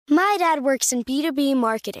My dad works in B2B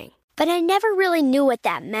marketing, but I never really knew what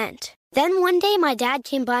that meant. Then one day my dad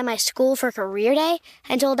came by my school for career day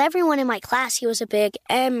and told everyone in my class he was a big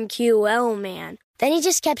MQL man. Then he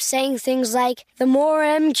just kept saying things like, the more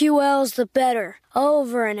MQLs, the better,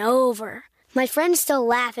 over and over. My friends still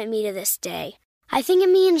laugh at me to this day. I think it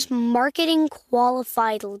means marketing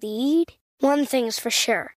qualified lead. One thing's for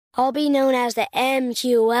sure, I'll be known as the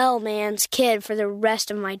MQL man's kid for the rest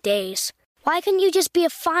of my days. Why couldn't you just be a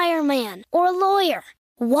fireman or a lawyer?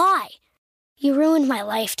 Why? You ruined my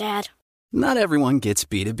life, Dad. Not everyone gets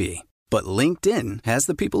B2B, but LinkedIn has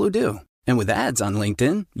the people who do. And with ads on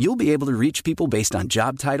LinkedIn, you'll be able to reach people based on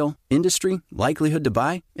job title, industry, likelihood to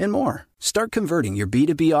buy, and more. Start converting your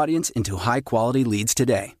B2B audience into high-quality leads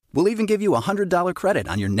today. We'll even give you a $100 credit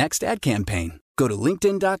on your next ad campaign. Go to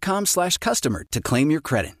linkedin.com/customer to claim your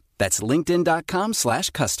credit. That's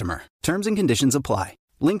linkedin.com/customer. Terms and conditions apply.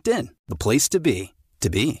 LinkedIn, the place to be, to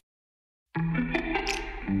be.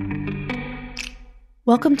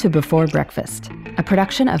 Welcome to Before Breakfast, a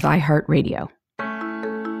production of iHeartRadio.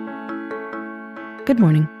 Good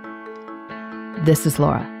morning. This is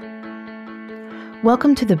Laura.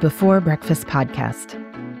 Welcome to the Before Breakfast podcast.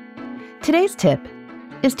 Today's tip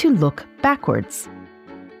is to look backwards.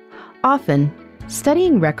 Often,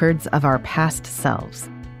 studying records of our past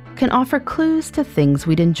selves can offer clues to things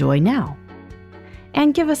we'd enjoy now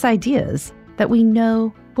and give us ideas that we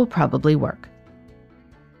know will probably work.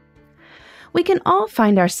 We can all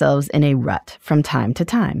find ourselves in a rut from time to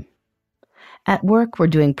time. At work, we're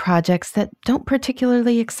doing projects that don't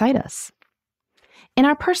particularly excite us. In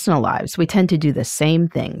our personal lives, we tend to do the same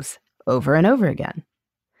things over and over again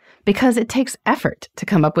because it takes effort to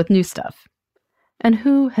come up with new stuff. And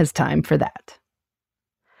who has time for that?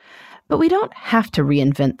 But we don't have to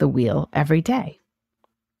reinvent the wheel every day.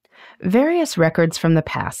 Various records from the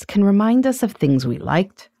past can remind us of things we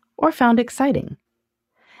liked or found exciting,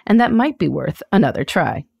 and that might be worth another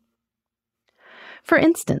try. For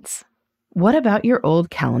instance, what about your old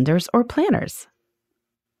calendars or planners?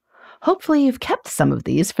 Hopefully you've kept some of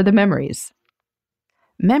these for the memories.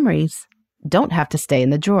 Memories don't have to stay in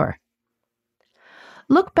the drawer.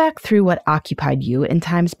 Look back through what occupied you in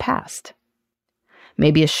times past.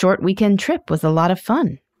 Maybe a short weekend trip was a lot of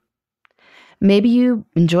fun. Maybe you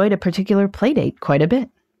enjoyed a particular playdate quite a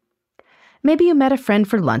bit. Maybe you met a friend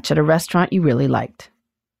for lunch at a restaurant you really liked.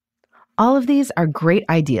 All of these are great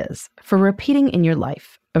ideas for repeating in your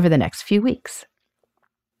life over the next few weeks.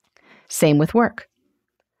 Same with work.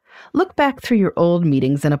 Look back through your old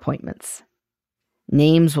meetings and appointments.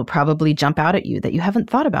 Names will probably jump out at you that you haven't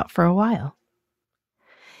thought about for a while.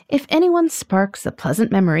 If anyone sparks a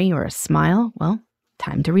pleasant memory or a smile, well,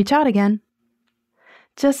 time to reach out again.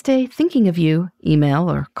 Just a thinking of you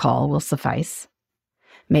email or call will suffice.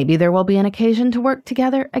 Maybe there will be an occasion to work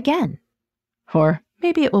together again. Or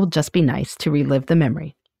maybe it will just be nice to relive the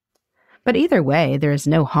memory. But either way, there is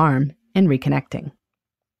no harm in reconnecting.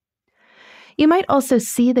 You might also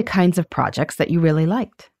see the kinds of projects that you really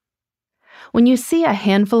liked. When you see a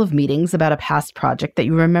handful of meetings about a past project that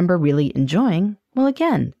you remember really enjoying, well,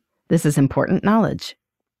 again, this is important knowledge.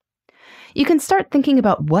 You can start thinking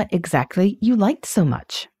about what exactly you liked so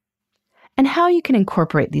much and how you can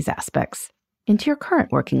incorporate these aspects into your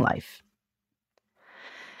current working life.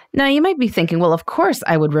 Now, you might be thinking, well, of course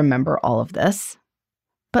I would remember all of this,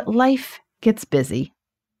 but life gets busy.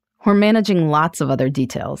 We're managing lots of other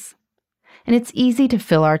details, and it's easy to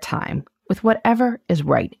fill our time with whatever is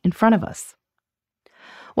right in front of us.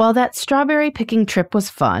 While that strawberry picking trip was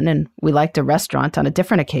fun and we liked a restaurant on a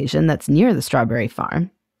different occasion that's near the strawberry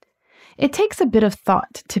farm, it takes a bit of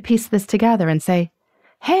thought to piece this together and say,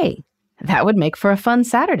 hey, that would make for a fun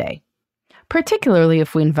Saturday, particularly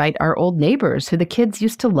if we invite our old neighbors who the kids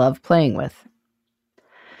used to love playing with.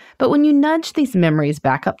 But when you nudge these memories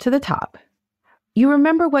back up to the top, you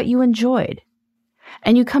remember what you enjoyed,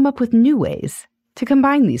 and you come up with new ways to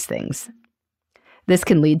combine these things. This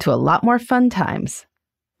can lead to a lot more fun times,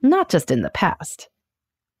 not just in the past,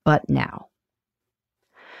 but now.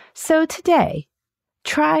 So today,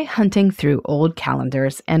 try hunting through old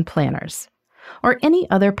calendars and planners, or any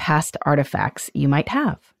other past artifacts you might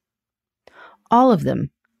have. All of them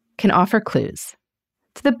can offer clues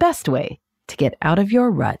to the best way to get out of your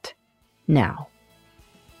rut now.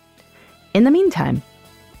 In the meantime,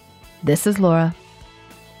 this is Laura.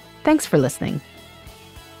 Thanks for listening.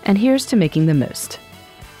 And here's to making the most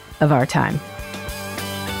of our time.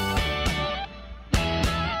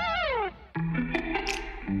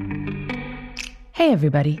 Hey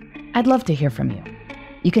everybody, I'd love to hear from you.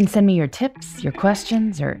 You can send me your tips, your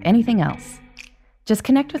questions, or anything else. Just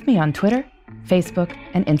connect with me on Twitter, Facebook,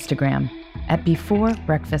 and Instagram at Before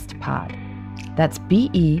Breakfast Pod. That's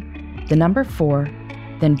BE, the number 4,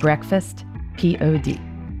 then breakfast, POD.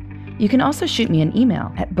 You can also shoot me an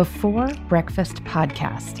email at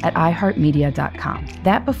beforebreakfastpodcast@iheartmedia.com.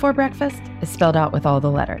 That Before Breakfast is spelled out with all the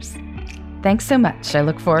letters. Thanks so much. I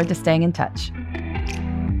look forward to staying in touch.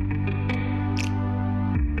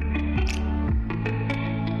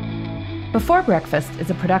 Before Breakfast is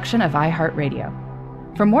a production of iHeartRadio.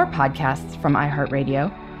 For more podcasts from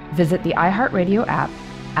iHeartRadio, visit the iHeartRadio app,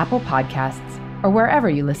 Apple Podcasts, or wherever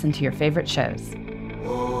you listen to your favorite shows.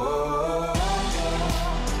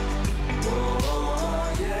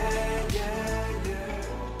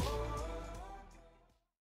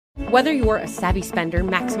 Whether you're a savvy spender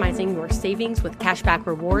maximizing your savings with cashback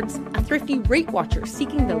rewards, a thrifty rate watcher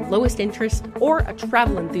seeking the lowest interest, or a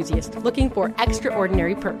travel enthusiast looking for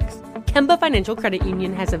extraordinary perks, Kemba Financial Credit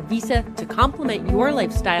Union has a visa to complement your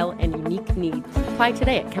lifestyle and unique needs. Apply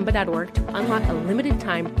today at Kemba.org to unlock a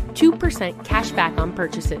limited-time 2% cash back on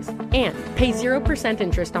purchases and pay 0%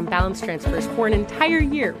 interest on balance transfers for an entire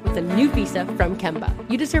year with a new visa from Kemba.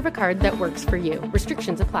 You deserve a card that works for you.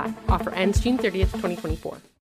 Restrictions apply. Offer ends June 30th, 2024.